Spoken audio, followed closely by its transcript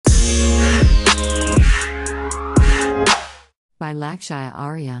By Lakshya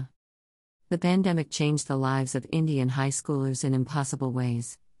Arya. The pandemic changed the lives of Indian high schoolers in impossible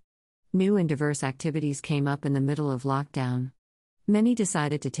ways. New and diverse activities came up in the middle of lockdown. Many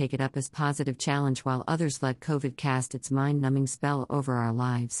decided to take it up as positive challenge while others let COVID cast its mind-numbing spell over our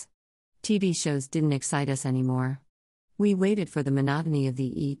lives. TV shows didn't excite us anymore. We waited for the monotony of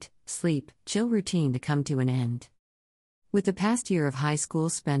the eat, sleep, chill routine to come to an end. With the past year of high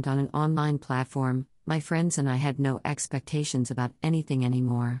school spent on an online platform, my friends and I had no expectations about anything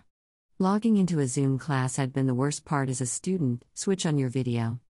anymore. Logging into a Zoom class had been the worst part as a student. Switch on your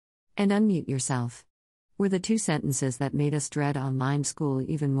video and unmute yourself were the two sentences that made us dread online school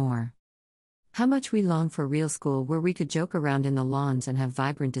even more. How much we longed for real school where we could joke around in the lawns and have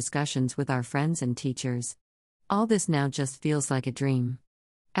vibrant discussions with our friends and teachers. All this now just feels like a dream.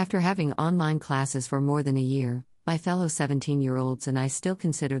 After having online classes for more than a year, my fellow 17-year-olds and I still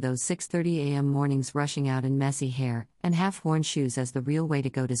consider those 6:30 a.m. mornings rushing out in messy hair and half-worn shoes as the real way to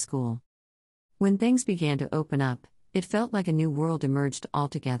go to school. When things began to open up, it felt like a new world emerged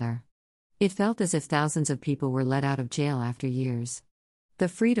altogether. It felt as if thousands of people were let out of jail after years. The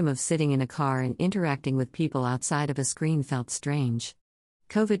freedom of sitting in a car and interacting with people outside of a screen felt strange.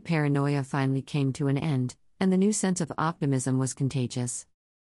 COVID paranoia finally came to an end, and the new sense of optimism was contagious.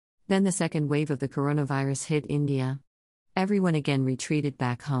 Then the second wave of the coronavirus hit India. Everyone again retreated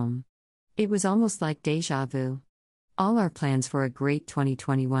back home. It was almost like déjà vu. All our plans for a great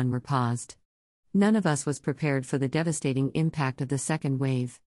 2021 were paused. None of us was prepared for the devastating impact of the second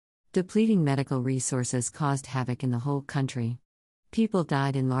wave. Depleting medical resources caused havoc in the whole country. People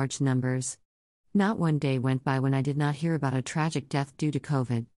died in large numbers. Not one day went by when I did not hear about a tragic death due to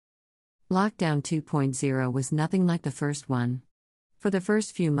COVID. Lockdown 2.0 was nothing like the first one. For the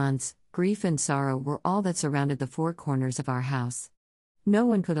first few months, grief and sorrow were all that surrounded the four corners of our house. No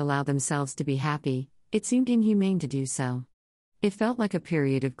one could allow themselves to be happy. It seemed inhumane to do so. It felt like a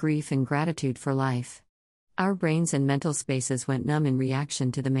period of grief and gratitude for life. Our brains and mental spaces went numb in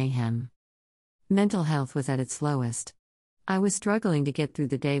reaction to the mayhem. Mental health was at its lowest. I was struggling to get through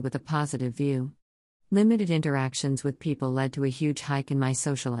the day with a positive view. Limited interactions with people led to a huge hike in my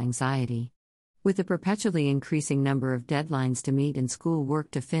social anxiety. With the perpetually increasing number of deadlines to meet and school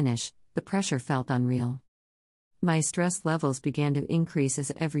work to finish, the pressure felt unreal. My stress levels began to increase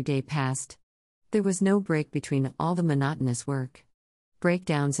as every day passed. There was no break between all the monotonous work.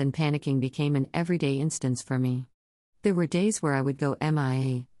 Breakdowns and panicking became an everyday instance for me. There were days where I would go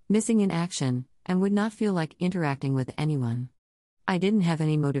MIA, missing in action, and would not feel like interacting with anyone. I didn't have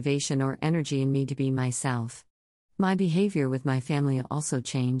any motivation or energy in me to be myself. My behavior with my family also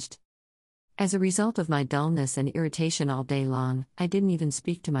changed. As a result of my dullness and irritation all day long, I didn't even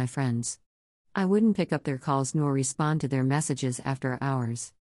speak to my friends. I wouldn't pick up their calls nor respond to their messages after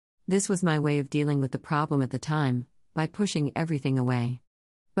hours. This was my way of dealing with the problem at the time, by pushing everything away.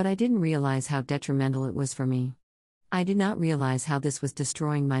 But I didn't realize how detrimental it was for me. I did not realize how this was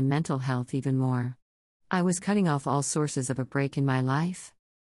destroying my mental health even more. I was cutting off all sources of a break in my life.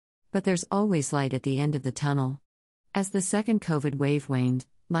 But there's always light at the end of the tunnel. As the second COVID wave waned,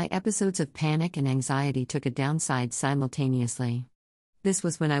 my episodes of panic and anxiety took a downside simultaneously. This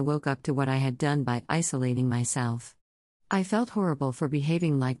was when I woke up to what I had done by isolating myself. I felt horrible for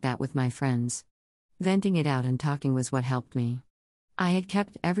behaving like that with my friends. Venting it out and talking was what helped me. I had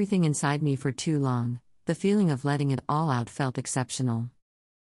kept everything inside me for too long. The feeling of letting it all out felt exceptional.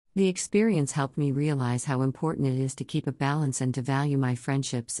 The experience helped me realize how important it is to keep a balance and to value my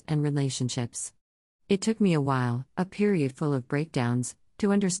friendships and relationships. It took me a while, a period full of breakdowns,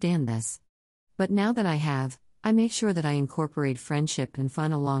 to understand this. But now that I have, I make sure that I incorporate friendship and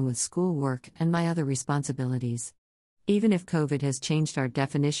fun along with schoolwork and my other responsibilities. Even if COVID has changed our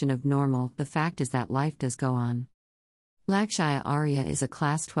definition of normal, the fact is that life does go on. Lakshya Arya is a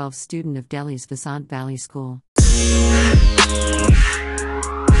Class 12 student of Delhi's Vasant Valley School.